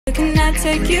I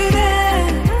take you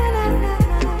there?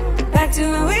 Back to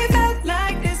when we felt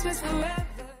like this was forever.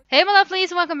 Hey my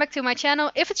lovelies, welcome back to my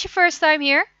channel. If it's your first time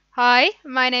here, hi,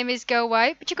 my name is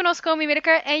GoWhy, but you can also call me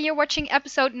Willeke, and you're watching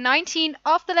episode 19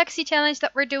 of the Legacy Challenge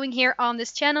that we're doing here on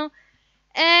this channel.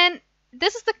 And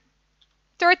this is the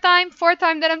fourth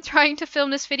time that I'm trying to film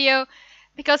this video,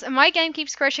 because my game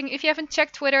keeps crashing. If you haven't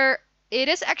checked Twitter, it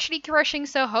is actually crashing,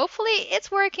 so hopefully it's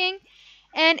working.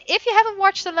 And if you haven't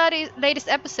watched the latest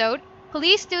episode,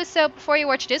 please do so before you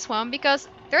watch this one, because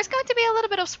there's going to be a little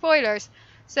bit of spoilers.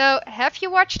 So, have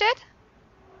you watched it?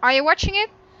 Are you watching it?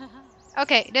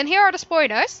 Okay, then here are the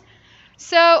spoilers.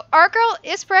 So, our girl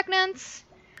is pregnant.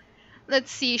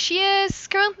 Let's see, she is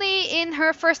currently in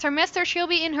her first trimester. She'll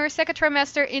be in her second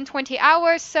trimester in 20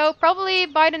 hours. So, probably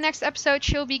by the next episode,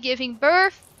 she'll be giving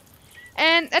birth.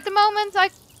 And at the moment,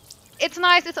 it's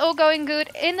nice, it's all going good.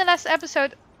 In the last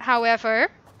episode,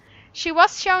 however, she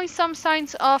was showing some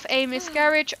signs of a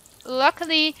miscarriage.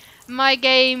 Luckily, my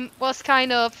game was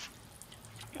kind of,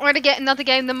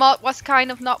 the mod was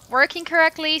kind of not working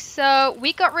correctly, so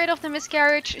we got rid of the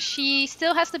miscarriage. She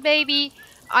still has the baby.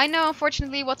 I know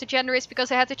unfortunately what the gender is because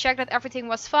I had to check that everything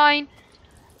was fine.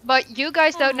 But you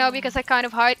guys don't know because I kind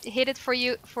of hid it for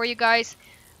you guys.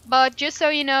 But just so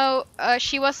you know,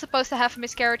 she was supposed to have a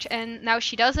miscarriage and now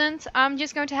she doesn't. I'm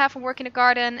just going to have her work in the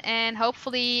garden and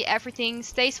hopefully everything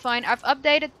stays fine. I've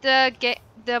updated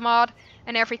the mod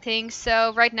and everything,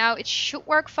 so right now it should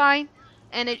work fine.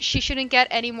 And she shouldn't get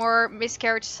any more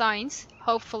miscarriage signs,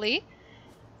 hopefully.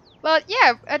 But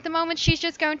yeah, at the moment she's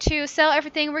just going to sell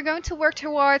everything. We're going to work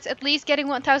towards at least getting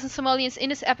 1,000 Somalians in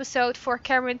this episode for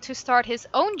Cameron to start his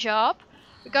own job.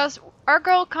 Because our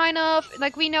girl kind of,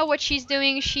 we know what she's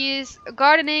doing. She's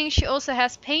gardening, she also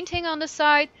has painting on the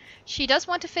side. She does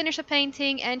want to finish the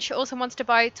painting and she also wants to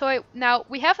buy a toy. Now,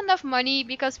 we have enough money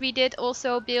because we did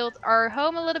also build our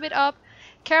home a little bit up.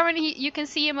 Cameron, you can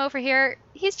see him over here.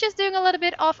 He's just doing a little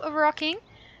bit of a rocking.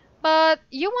 But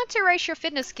you want to raise your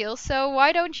fitness skills, so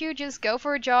why don't you just go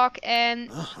for a jog and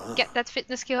get that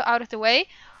fitness skill out of the way.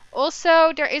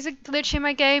 Also, there is a glitch in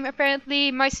my game.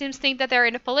 Apparently, my Sims think that they're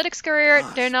in a politics career.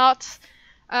 They're not.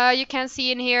 You can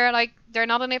see in here, they're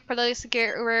not in a politics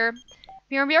career.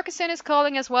 Bjorn Bjorkensen is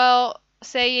calling as well,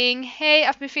 saying, hey,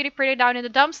 I've been feeling pretty down in the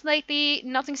dumps lately.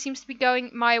 Nothing seems to be going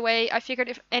my way. I figured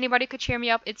if anybody could cheer me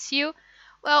up, it's you.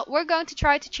 Well, we're going to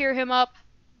try to cheer him up.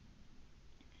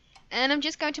 And I'm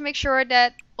just going to make sure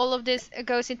that all of this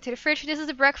goes into the fridge. This is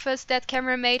the breakfast that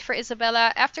Cameron made for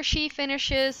Isabella. After she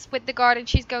finishes with the garden,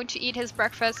 she's going to eat his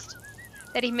breakfast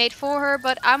that he made for her.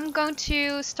 But I'm going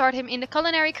to start him in the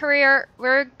culinary career.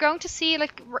 We're going to see,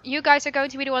 you guys are going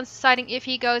to be the ones deciding if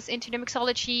he goes into the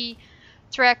mixology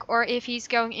track or if he's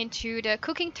going into the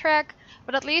cooking track.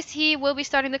 But at least he will be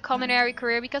starting the culinary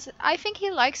career because I think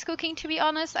he likes cooking, to be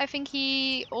honest. I think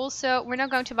he also, we're not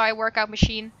going to buy a workout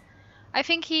machine. I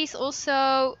think he's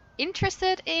also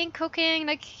interested in cooking.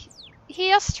 He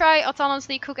has tried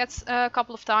autonomously cook a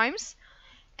couple of times,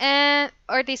 or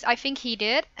at least I think he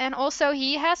did. And also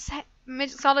he has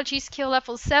mixology skill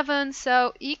level 7,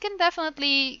 so he can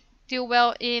definitely do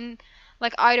well in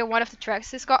either one of the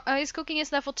tracks. His cooking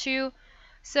is level 2,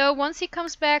 so once he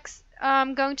comes back,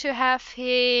 I'm going to have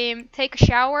him take a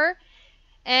shower.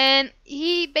 And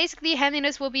basically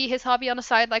handiness will be his hobby on the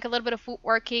side, a little bit of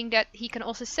woodworking that he can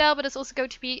also sell, but it's also going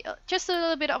to be just a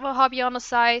little bit of a hobby on the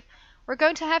side. We're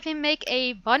going to have him make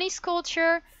a bunny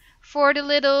sculpture for the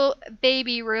little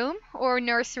baby room or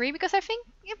nursery, because I think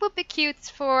it would be cute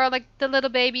for the little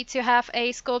baby to have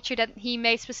a sculpture that he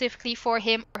made specifically for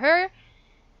him or her.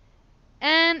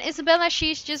 And Isabella,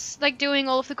 she's just doing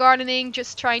all of the gardening,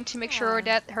 just trying to make sure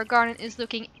that her garden is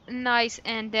looking nice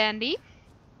and dandy.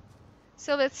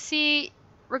 So let's see,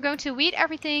 we're going to weed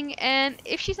everything, and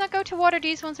if she's not going to water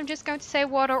these ones, I'm just going to say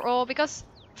water all, because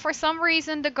for some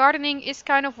reason the gardening is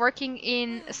kind of working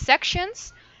in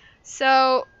sections.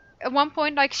 So at one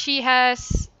point she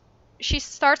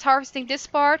starts harvesting this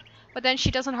part, but then she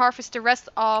doesn't harvest the rest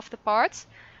of the parts.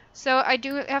 So I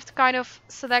do have to kind of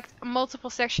select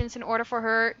multiple sections in order for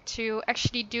her to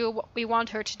actually do what we want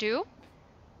her to do.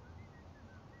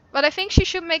 But I think she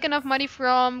should make enough money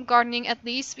from gardening at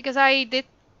least, because I did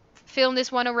film this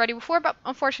one already before, but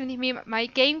unfortunately my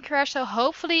game crashed, so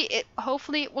hopefully it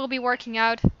will be working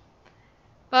out.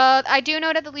 But I do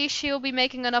know that at least she'll be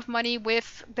making enough money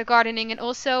with the gardening. And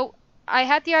also I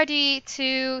had the idea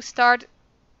to start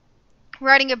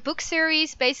writing a book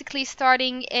series, basically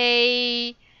starting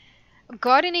a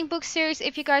gardening book series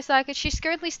if you guys like it. She's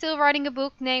currently still writing a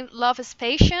book named Love is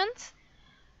Patient.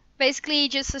 Basically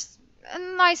just a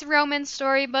nice romance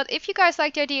story. But if you guys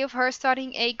like the idea of her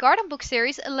starting a garden book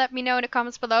series, let me know in the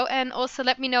comments below. And also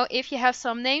let me know if you have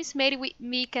some names. Maybe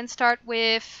we can start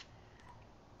with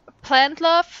Plant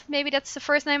Love. Maybe that's the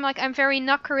first name. Like, I'm very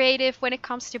not creative when it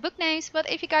comes to book names. But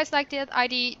if you guys like that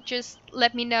idea, just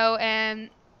let me know. And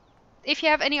if you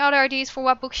have any other ideas for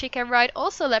what book she can write,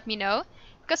 also let me know.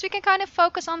 Because we can kind of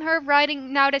focus on her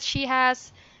writing now that she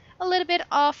has a little bit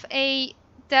of a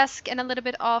desk and a little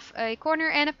bit of a corner.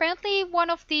 And apparently one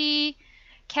of the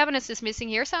cabinets is missing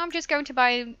here, so I'm just going to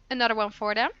buy another one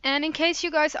for them. And in case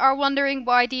you guys are wondering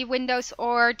why the windows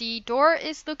or the door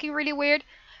is looking really weird,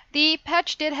 the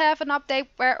patch did have an update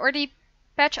or the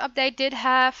patch update did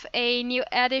have a new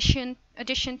addition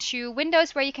to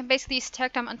windows where you can basically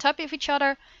stack them on top of each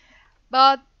other.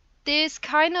 But this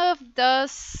kind of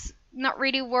does not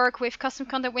really work with custom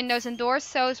content windows and doors,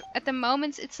 so at the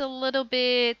moment it's a little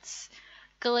bit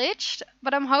glitched.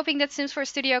 But I'm hoping that Sims 4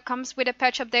 Studio comes with a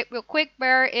patch update real quick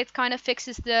where it kind of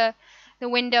fixes the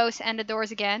windows and the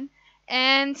doors again.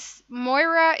 And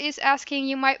Moira is asking,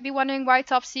 you might be wondering why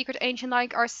top secret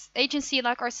agency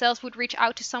like ourselves would reach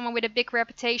out to someone with a big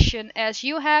reputation as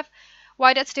you have.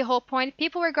 Why, that's the whole point.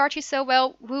 People regard you so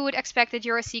well, who would expect that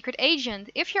you're a secret agent?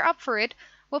 If you're up for it,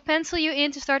 we'll pencil you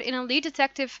in to start in a lead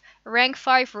detective rank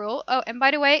 5 role. Oh, and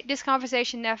by the way, this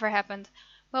conversation never happened.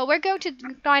 Well, we're going to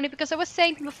decline it because I was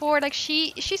saying before, like,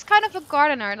 she's kind of a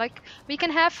gardener. Like, we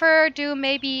can have her do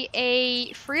maybe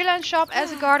a freelance job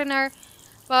as a gardener.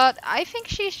 But I think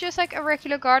she's just like a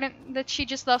regular garden, that she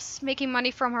just loves making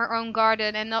money from her own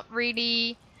garden and not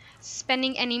really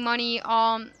spending any money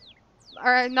on,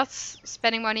 or not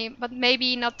spending money, but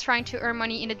maybe not trying to earn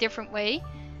money in a different way.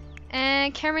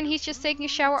 And Cameron, he's just taking a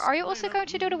shower. Are you also going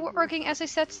to do the woodworking, as I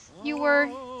said you were?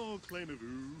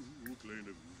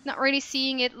 Not really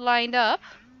seeing it lined up.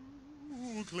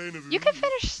 You can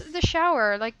finish the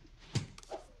shower, like,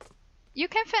 you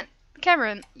can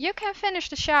Cameron, you can finish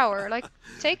the shower. Like,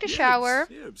 take the shower,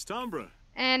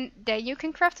 and then you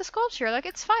can craft a sculpture. Like,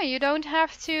 it's fine. You don't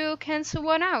have to cancel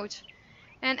one out.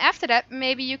 And after that,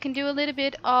 maybe you can do a little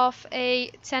bit of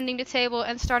a tending the table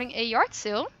and starting a yard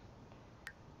sale.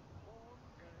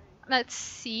 Let's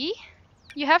see.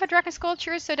 You have a dragon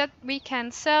sculpture so that we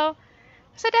can sell.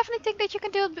 So I definitely think that you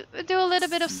can do a little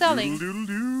bit of selling.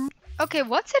 Okay,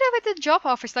 what's it with the job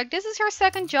offers? Like, this is her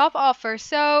second job offer.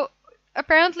 So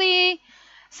apparently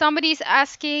somebody's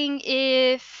asking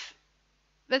if,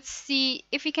 let's see,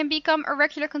 if we can become a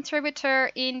regular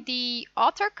contributor in the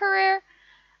author career.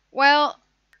 Well,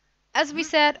 as we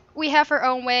said, we have our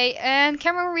own way, and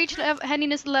Cameron reached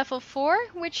handiness level 4,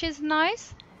 which is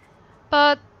nice.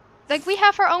 But like, we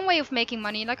have our own way of making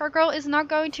money. Like, our girl is not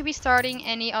going to be starting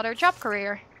any other job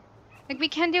career. Like, we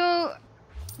can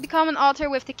become an author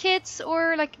with the kids,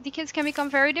 or like the kids can become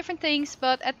very different things,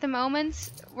 but at the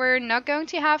moment we're not going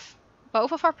to have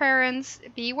both of our parents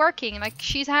be working. Like,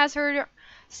 she has her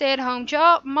stay-at-home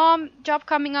mom job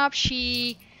coming up,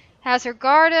 she has her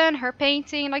garden, her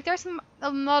painting. Like, there's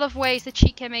a lot of ways that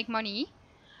she can make money.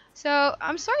 So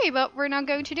I'm sorry, but we're not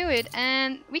going to do it.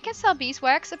 And we can sell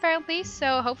beeswax apparently,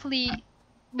 so hopefully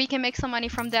we can make some money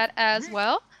from that as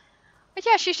well. But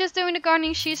yeah, she's just doing the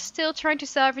gardening. She's still trying to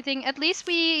sell everything. At least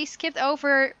we skipped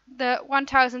over the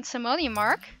 1000 simoleon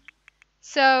mark.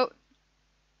 So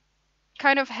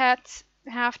kind of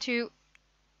have to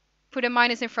put a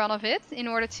minus in front of it in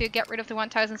order to get rid of the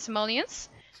 1000 simoleons.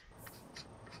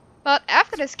 But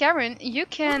after this, Karen, you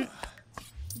can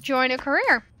join a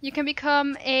career. You can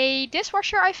become a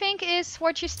dishwasher, I think is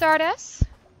what you start as.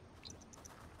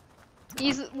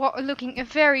 He's looking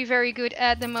very, very good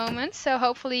at the moment. So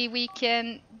hopefully we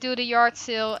can do the yard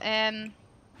sale and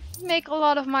make a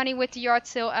lot of money with the yard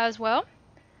sale as well.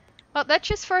 But let's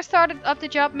just first start up the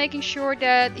job, making sure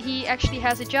that he actually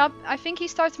has a job. I think he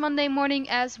starts Monday morning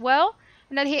as well.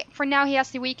 And that for now he has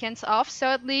the weekends off. So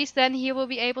at least then he will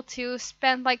be able to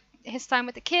spend like his time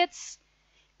with the kids.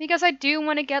 Because I do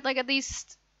want to get like at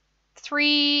least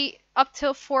 3 up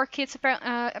till 4 kids,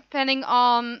 depending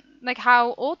on like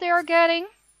how old they are getting.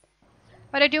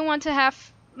 But I do want to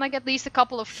have like at least a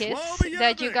couple of kids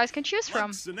that you guys can choose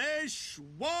from.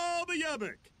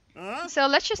 So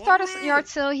let's just start a yard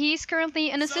sale. He's currently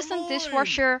an assistant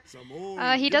dishwasher.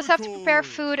 He does have to prepare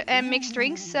food and mix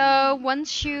drinks. So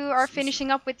once you are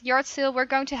finishing up with yard sale, we're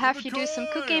going to have you do some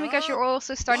cooking because you're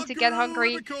also starting to get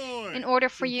hungry, in order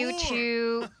for you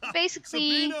to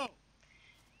basically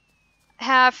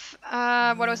have,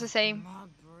 what was I saying?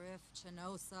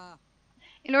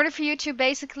 In order for you to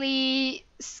basically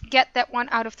get that one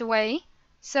out of the way.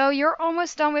 So you're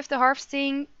almost done with the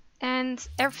harvesting and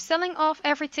selling off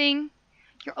everything.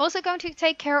 You're also going to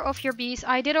take care of your bees.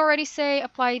 I did already say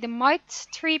apply the mite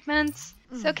treatment.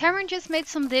 So Cameron just made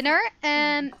some dinner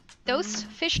and those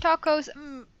fish tacos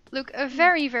look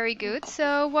very, very good.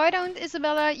 So why don't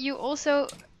Isabella, you also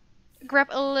grab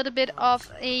a little bit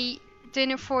of a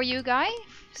dinner for you guys,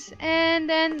 and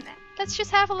then let's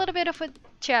just have a little bit of a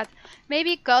chat.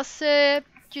 Maybe gossip,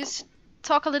 just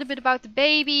talk a little bit about the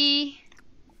baby.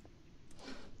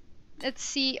 Let's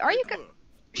see, are you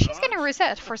she's gonna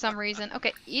reset for some reason.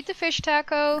 Okay, eat the fish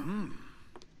taco.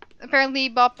 Apparently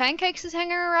Bob Pancakes is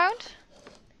hanging around.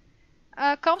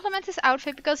 Compliment his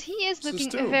outfit because he is looking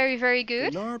very, very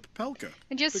good.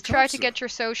 And just try to get your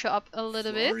social up a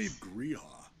little bit.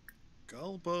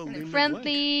 And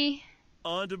friendly.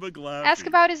 Ask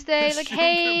about his day, like,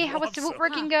 hey, how was the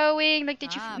woodworking going? Like,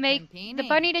 did you make the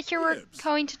bunny that you were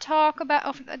going to talk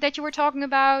about, that you were talking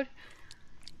about?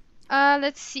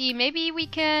 Let's see, maybe we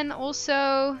can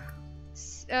also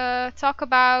talk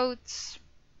about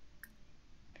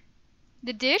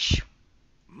the dish.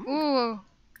 Ooh.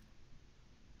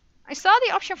 I saw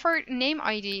the option for name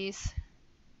IDs.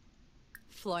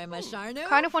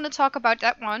 Kind of want to talk about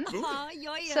that one.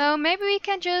 So maybe we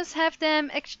can just have them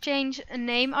exchange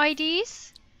name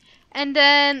IDs. And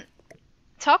then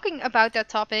talking about that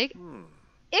topic,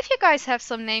 if you guys have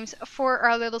some names for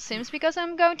our little Sims, because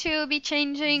I'm going to be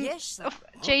choosing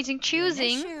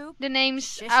the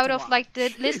names out of like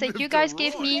the list that you guys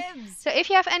give me. So if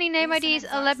you have any name IDs,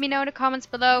 let me know in the comments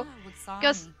below.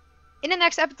 Because in the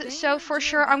next episode, for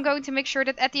sure, I'm going to make sure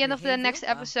that at the end of the next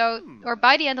episode, or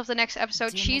by the end of the next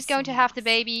episode, she's going to have the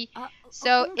baby.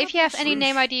 So if you have any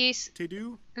name IDs,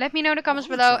 let me know in the comments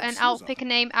below and I'll pick a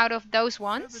name out of those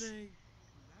ones.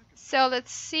 So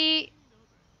let's see.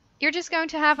 You're just going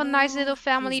to have a nice little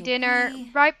family dinner,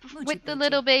 right with the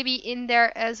little baby in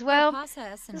there as well.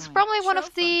 This is probably one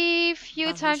of the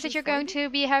few times that you're going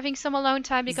to be having some alone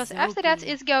time, because after that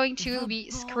it's going to be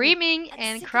screaming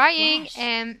and crying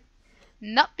and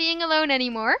not being alone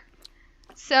anymore.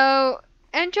 So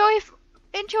enjoy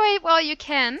it while you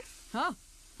can.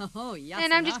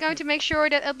 And I'm just going to make sure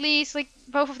that at least like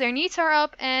both of their needs are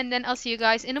up, and then I'll see you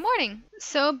guys in the morning.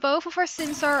 So both of our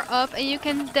Sims are up, and you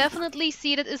can definitely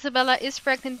see that Isabella is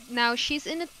pregnant now. She's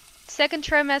in the second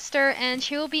trimester and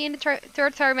she will be in the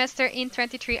third trimester in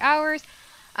 23 hours.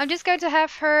 I'm just going to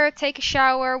have her take a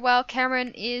shower while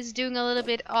Cameron is doing a little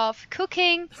bit of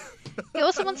cooking. He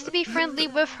also wants to be friendly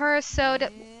with her, so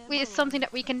that is something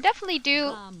that we can definitely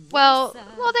do while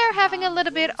they're having a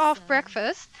little bit of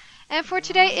breakfast. And for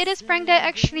today, it is prank day.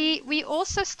 Actually, we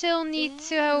also still need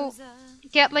to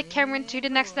get like Cameron to the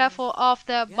next level of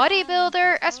the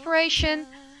bodybuilder aspiration.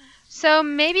 So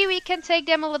maybe we can take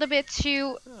them a little bit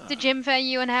to the gym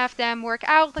venue and have them work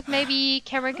out. Like maybe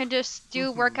Cameron can just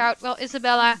do workout while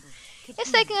Isabella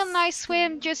is taking a nice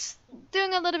swim, just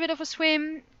doing a little bit of a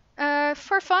swim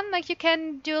for fun. Like you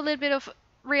can do a little bit of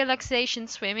relaxation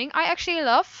swimming. I actually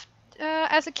loved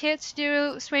as a kid to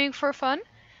do swimming for fun.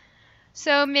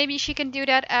 So maybe she can do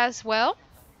that as well.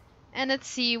 And let's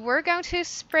see, we're going to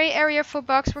spray area for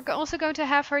bugs. We're also going to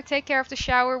have her take care of the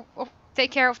shower,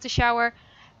 take care of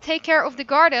the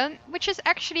garden, which is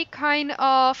actually kind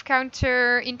of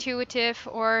counterintuitive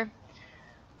or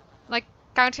like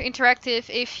counter-interactive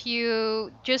if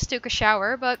you just took a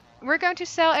shower. But we're going to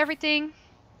sell everything.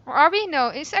 Or are we? No,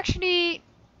 it's actually,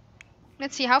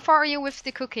 let's see, how far are you with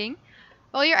the cooking?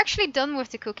 Well, you're actually done with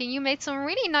the cooking. You made some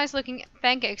really nice looking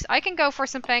pancakes. I can go for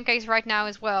some pancakes right now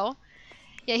as well.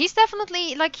 Yeah, he's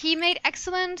definitely, like, he made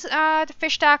excellent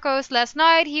fish tacos last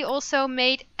night. He also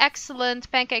made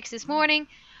excellent pancakes this morning.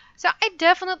 So I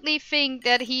definitely think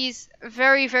that he's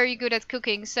very, very good at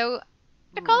cooking. So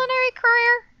the culinary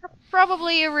career,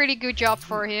 probably a really good job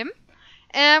for him.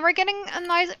 And we're getting a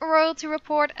nice royalty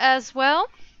report as well.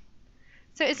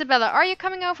 So Isabella, are you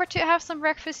coming over to have some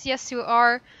breakfast? Yes, you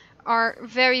are. Our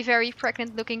very, very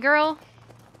pregnant looking girl.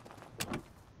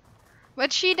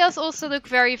 But she does also look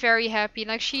very, very happy.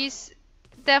 Like she's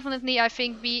definitely, I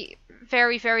think, be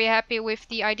very, very happy with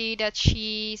the idea that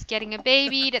she's getting a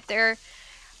baby, that they're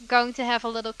going to have a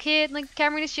little kid. Like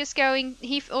Cameron is just going,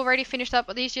 he already finished up,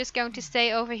 but he's just going to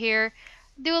stay over here,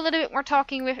 do a little bit more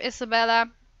talking with Isabella,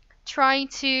 trying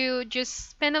to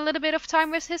just spend a little bit of time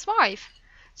with his wife.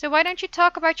 So why don't you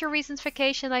talk about your recent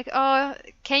vacation? Like, oh,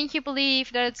 can't you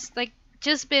believe that it's like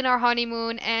just been our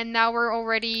honeymoon and now we're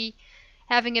already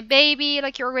having a baby?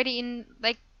 Like you're already in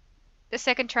like the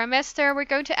second trimester. We're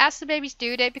going to ask the baby's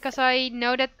due date because I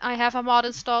know that I have a mod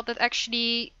installed that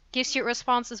actually gives you a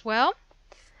response as well.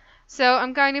 So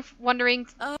I'm kind of wondering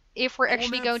if we're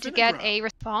actually going to get a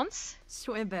response.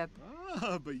 And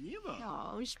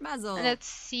let's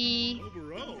see.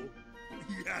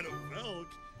 Ja, de welk.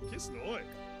 Kiss nooit.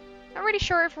 Not really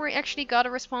sure if we actually got a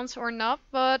response or not,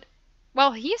 but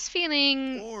well, he's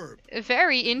feeling Orb.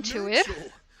 very into it.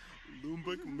 Merchel. Lumbuk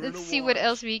Let's Myrna see what Watch.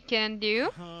 else we can do.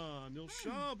 Ha, Nil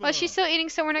Shaba. Well, she's still eating,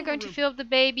 so we're not going to fill up the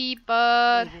baby,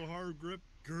 but Oval hard grip.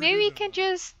 maybe we can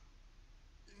just,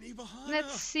 Nivahana.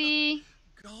 let's see.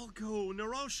 Galgo.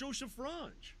 Naro Shosha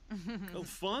Franj.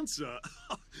 Alfonsa.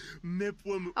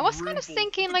 Mipwim. I was kind of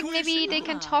thinking like maybe they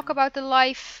can talk about the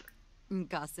life,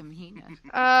 Gasamhina.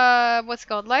 what's it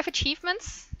called, life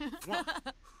achievements. A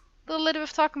little bit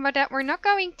of talking about that. We're not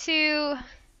going to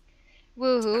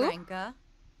woohoo. Ranka.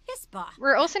 Hispa.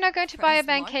 We're also not going to buy a Press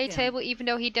banquet Larkin. table, even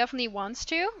though he definitely wants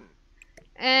to.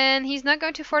 And he's not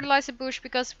going to fertilize the bush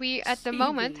because we at the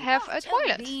moment have a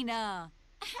toilet. He really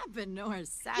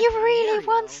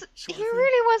wants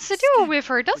to do it with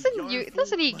her,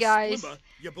 doesn't he, guys?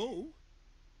 Yabo.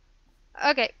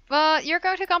 Okay, well, you're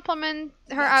going to compliment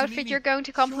her outfit. You're going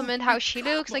to compliment how she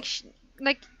looks. Like,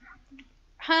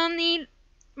 honey,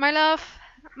 my love,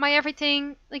 my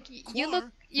everything. Like, you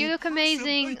look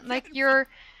amazing. Like, you're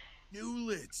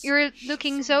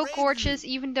looking so gorgeous,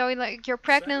 even though like you're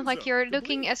pregnant. Like, you're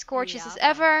looking as gorgeous as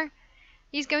ever.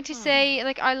 He's going to say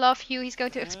like, I love you. He's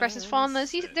going to express his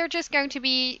fondness. They're just going to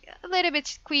be a little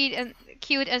bit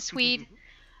cute and sweet.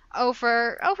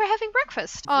 Over having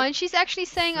breakfast. Oh, and she's actually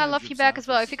saying I love you back as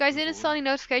well. If you guys didn't saw the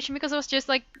notification, because I was just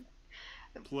like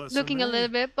looking a little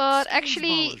bit, but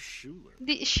actually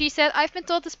she said, I've been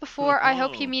told this before, I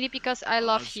hope you meet it because I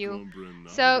love you.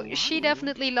 So she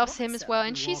definitely loves him as well,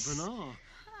 and she's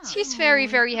very,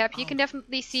 very happy. You can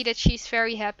definitely see that she's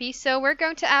very happy. So we're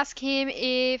going to ask him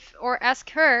ask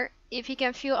her if he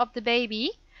can feel up the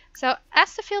baby. So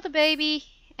ask to feel the baby,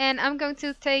 and I'm going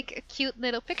to take a cute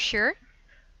little picture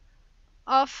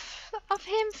of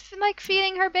him like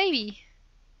feeding her baby.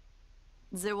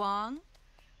 Zawang.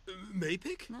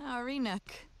 Maypick?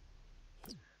 Arinak.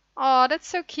 Oh, that's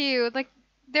so cute. Like,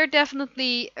 they're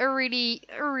definitely a really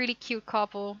cute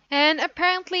couple. And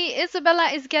apparently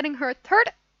Isabella is getting her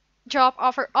third job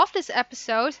offer of this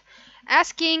episode,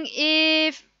 asking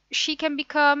if she can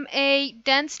become a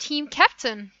dance team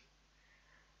captain.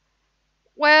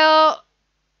 Well,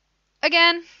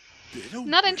 again,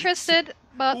 not interested,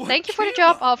 but thank you for the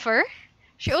job offer.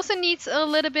 She also needs a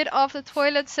little bit of the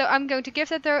toilet, so I'm going to give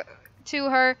that to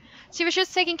her. She was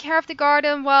just taking care of the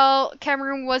garden while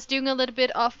Cameron was doing a little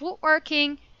bit of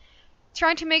woodworking,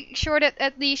 trying to make sure that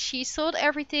at least she sold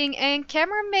everything. And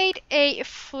Cameron made a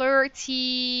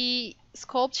flirty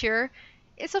sculpture.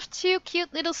 It's of two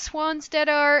cute little swans that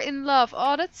are in love.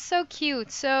 Oh, that's so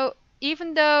cute. So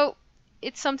even though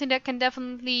it's something that can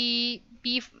definitely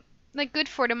be like good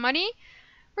for the money,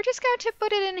 we're just going to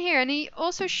put it in here. And he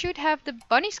also should have the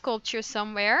bunny sculpture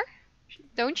somewhere,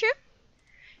 don't you?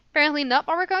 Apparently not,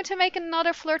 but we're going to make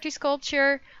another flirty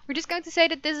sculpture. We're just going to say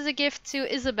that this is a gift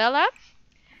to Isabella.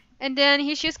 And then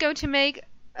he's just going to make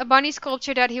a bunny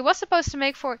sculpture that he was supposed to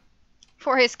make for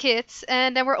his kids.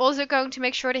 And then we're also going to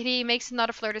make sure that he makes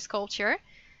another flirty sculpture.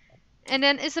 And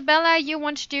then Isabella, you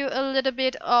want to do a little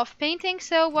bit of painting,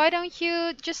 so why don't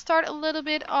you just start a little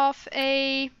bit of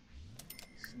a...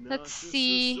 Let's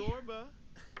see.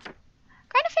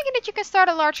 Kind of thinking that you can start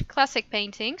a large classic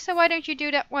painting, so why don't you do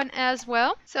that one as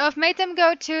well? So I've made them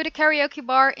go to the karaoke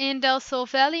bar in Del Sol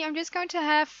Valley. I'm just going to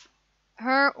have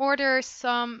her order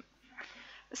some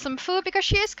food because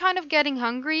she is kind of getting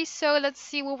hungry. So let's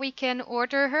see what we can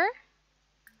order her.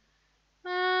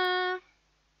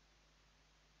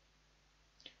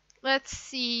 Let's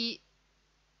see.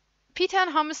 Pita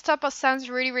and hummus tapas sounds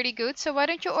really good. So why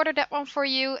don't you order that one for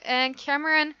you? And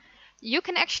Cameron, you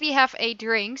can actually have a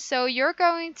drink. So you're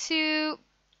going to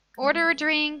order a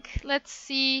drink. Let's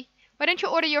see. Why don't you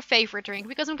order your favorite drink?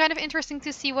 Because I'm kind of interested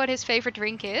to see what his favorite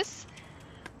drink is.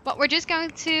 But we're just going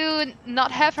to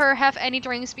not have her have any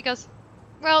drinks because,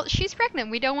 well, she's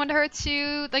pregnant. We don't want her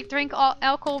to like drink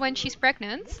alcohol when she's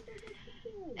pregnant.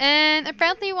 And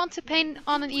apparently you want to paint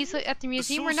on an easel at the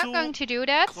museum. We're not going to do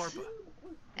that.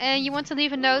 And you want to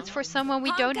leave a note for someone.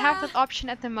 We don't have that option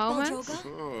at the moment.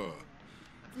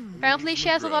 Apparently she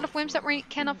has a lot of whims that we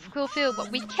cannot fulfill,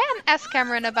 but we can ask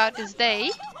Cameron about this day.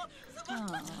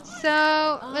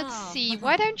 So, let's see.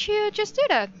 Why don't you just do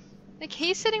that? Like,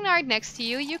 he's sitting right next to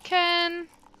you. You can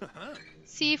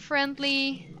see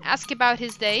friendly, ask about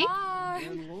his day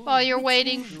while you're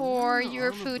waiting for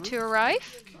your food to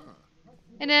arrive.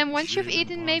 And then once you've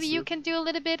eaten, maybe you can do a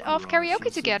little bit of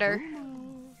karaoke together.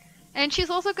 And she's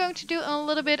also going to do a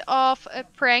little bit of a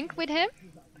prank with him.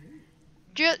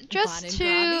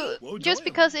 Just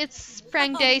because it's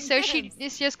prank day, so she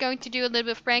is just going to do a little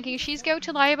bit of pranking. She's going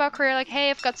to lie about her, like, hey,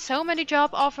 I've got so many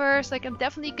job offers, like I'm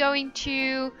definitely going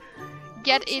to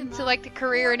get into like the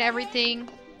career and everything.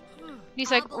 And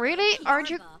he's like, really?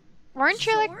 Weren't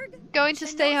you like going to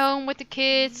stay home with the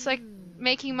kids, like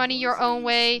making money your own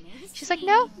way? She's like,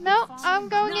 no, I'm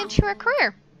going into a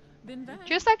career.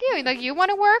 Just like you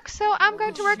want to work, so I'm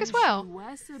going to work as well.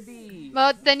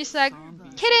 But then he's like,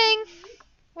 kidding,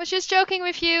 was just joking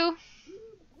with you.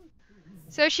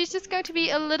 So she's just going to be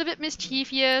a little bit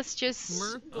mischievous, just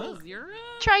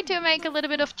trying to make a little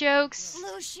bit of jokes.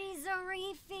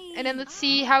 And then let's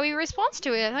see how he responds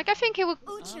to it. Like, I think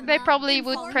they probably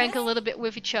would prank a little bit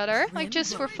with each other, like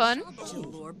just for fun.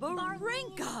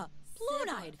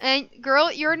 And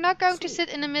girl, you're not going to sit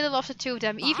in the middle of the two of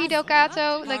them. Evie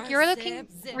Delgato, like you're looking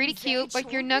really cute,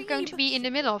 but you're not going to be in the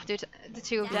middle of the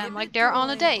two of them. Like they're on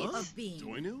a date.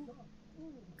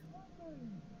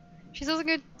 She's also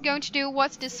going to do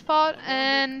what's this spot,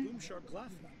 and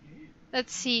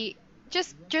let's see,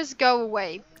 just go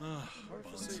away.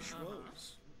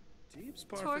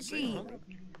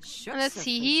 And let's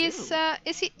see,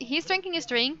 he's drinking his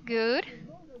drink. Good.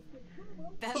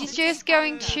 He's just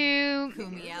going to,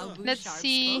 let's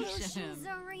see,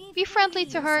 be friendly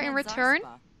to her in return.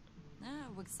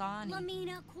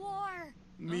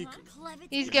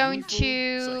 He's going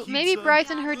to maybe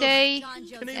brighten her day,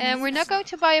 and we're not going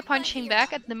to buy a punching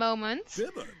bag at the moment.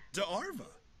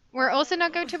 We're also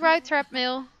not going to buy a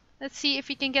treadmill. Let's see if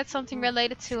we can get something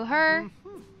related to her.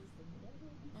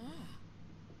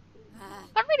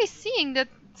 Not really seeing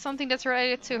something that's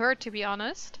related to her, to be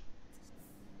honest.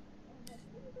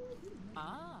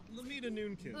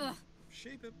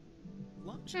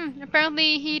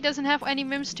 Apparently he doesn't have any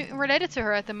memes related to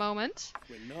her at the moment.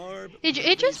 He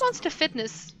just wants to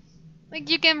fitness. Like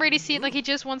you can really see it, like he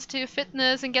just wants to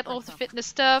fitness and get all of the fitness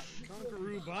stuff.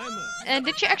 And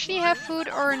did you actually have food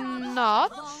or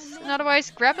not? And otherwise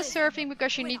grab a serving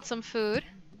because you need some food.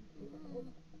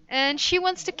 And she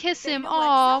wants to kiss him.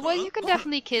 Aw, well you can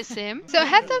definitely kiss him. So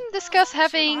had them discuss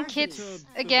having kids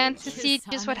again to see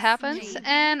just what happens.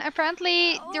 And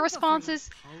apparently the response is,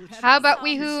 how about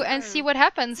we who and see what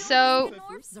happens? So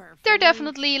they're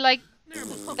definitely like,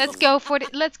 let's go for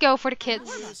the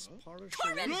kids.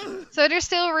 So they're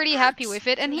still really happy with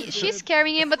it, and she's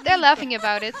carrying him, but they're laughing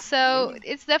about it. So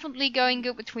it's definitely going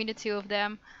good between the two of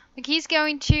them. Like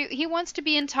he wants to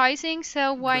be enticing,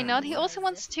 so why not? He also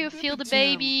wants to feel the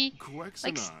baby,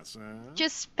 like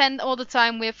just spend all the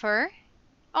time with her.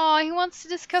 Oh, he wants to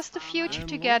discuss the future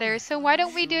together, so why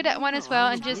don't we do that one as well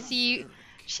and just see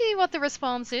what the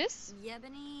response is. He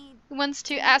wants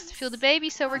to ask to feel the baby,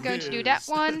 so we're going to do that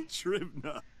one.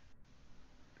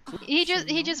 He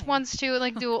just wants to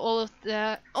like do all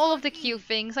of the cute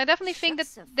things. I definitely think that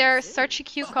they're such a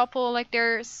cute couple, like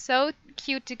they're so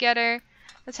cute together.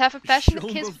 Let's have a passionate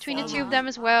kiss between the two of them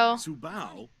as well.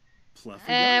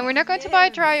 And we're not going to buy a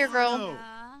dryer, girl.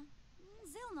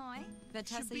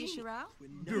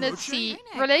 Let's see.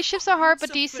 Relationships are hard,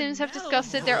 but these Sims have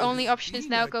discussed it. Their only option is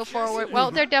now go forward.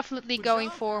 Well, they're definitely going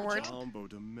forward.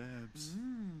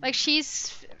 Like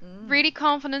she's really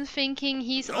confident, thinking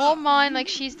he's all mine. Like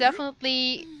she's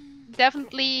definitely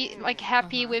like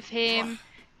happy with him,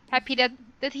 happy that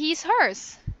he's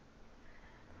hers.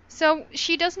 So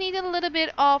she does need a little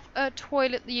bit of a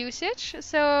toilet usage.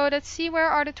 So let's see, where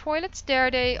are the toilets?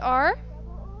 There they are.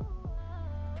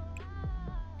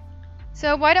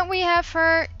 So why don't we have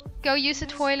her go use the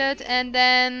toilet, and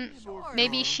then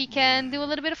maybe she can do a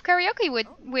little bit of karaoke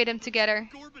with him together,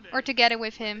 or together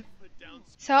with him.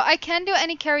 So I can't do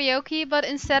any karaoke, but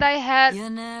instead I had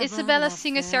Isabella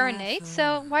sing a serenade.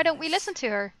 So why don't we listen to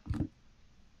her?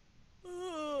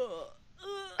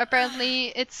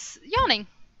 Apparently it's yawning.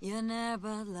 You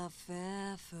never love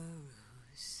fair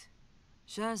furrows.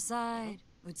 Sure side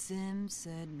with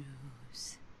Simpson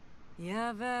news.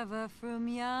 You've ever from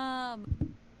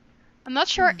Yam. I'm not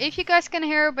sure if you guys can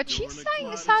hear her, but she's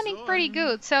sounding pretty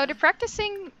good. So the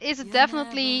practicing is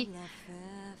definitely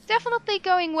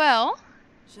going well.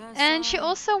 And she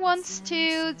also wants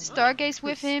to stargaze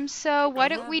with him, so why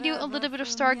don't we do a little bit of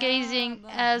stargazing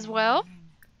as well?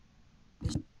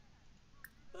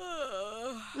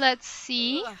 Let's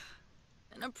see.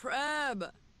 And a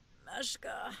preb.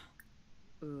 Mashka.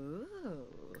 Ooh.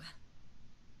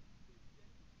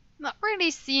 Not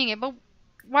really seeing it, but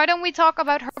why don't we talk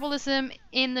about herbalism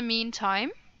in the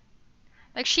meantime?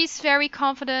 Like she's very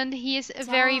confident, he is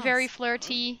very, very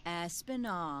flirty.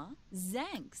 Espina.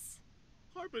 Zanks.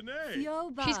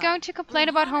 She's going to complain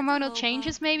about hormonal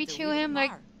changes maybe to him.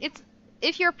 Like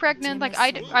if you're pregnant, like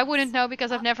I wouldn't know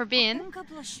because I've never been,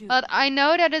 but I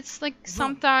know that it's like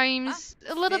sometimes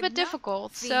a little bit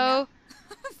difficult. So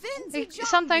like,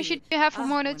 sometimes you do have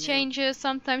hormonal changes,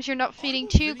 sometimes you're not feeling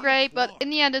too great, but in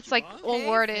the end it's like all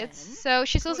worth it. So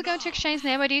she's also going to exchange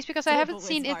name IDs because I haven't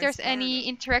seen if there's any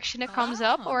interaction that comes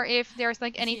up or if there's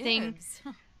like anything,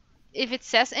 if it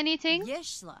says anything.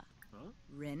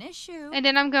 And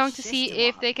then I'm going to see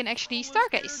if they can actually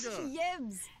stargaze.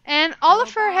 And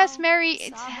Oliver has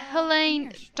married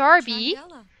Helene Darby.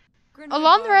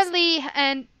 Alondra Lee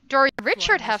and Dory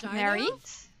Richard have married.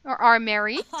 Or are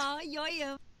married.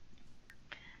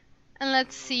 And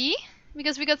let's see.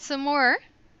 Because we got some more.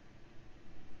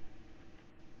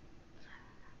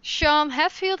 Sean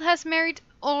Hatfield has married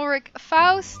Ulrich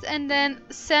Faust. And then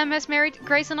Sam has married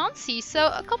Grace Anansi. So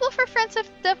a couple of her friends have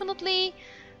definitely...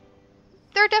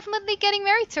 They're definitely getting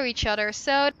married to each other.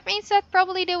 So that means that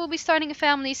probably they will be starting a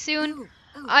family soon.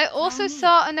 I also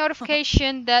saw a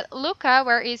notification that Luca,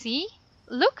 where is he?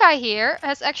 Luca here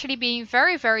has actually been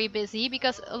very, very busy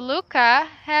because Luca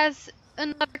has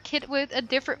another kid with a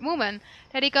different woman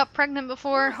that he got pregnant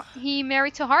before he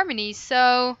married to Harmony.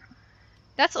 So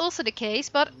that's also the case.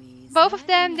 But both of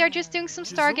them, they're just doing some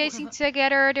stargazing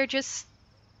together. They're just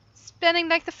spending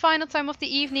like the final time of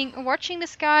the evening watching the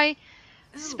sky,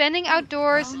 spending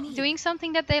outdoors, doing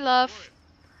something that they love.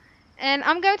 And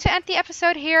I'm going to end the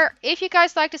episode here. If you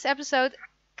guys like this episode,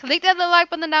 click that like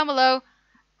button down below.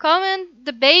 Comment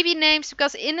the baby names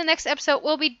because in the next episode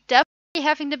we'll be definitely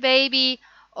having the baby.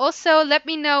 Also, let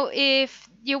me know if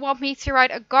you want me to write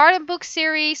a garden book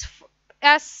series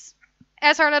as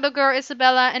our little girl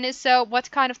Isabella, and if so,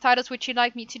 what kind of titles would you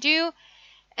like me to do?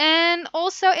 And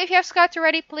also, if you have subscribed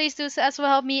already, please do so as will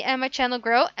help me and my channel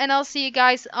grow. And I'll see you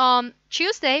guys on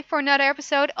Tuesday for another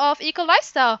episode of Eco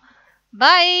Lifestyle.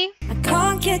 Bye! I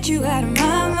can't get you out of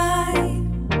my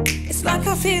mind. It's like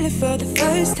I feel it for the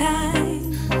first time.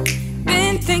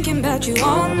 Been thinking about you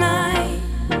all night.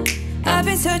 I've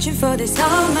been searching for this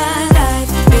all my life.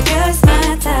 You're just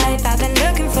my type. I've been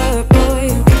looking for a boy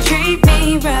who can treat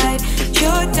me right.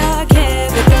 Your dark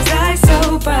hair with those eyes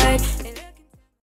so bright.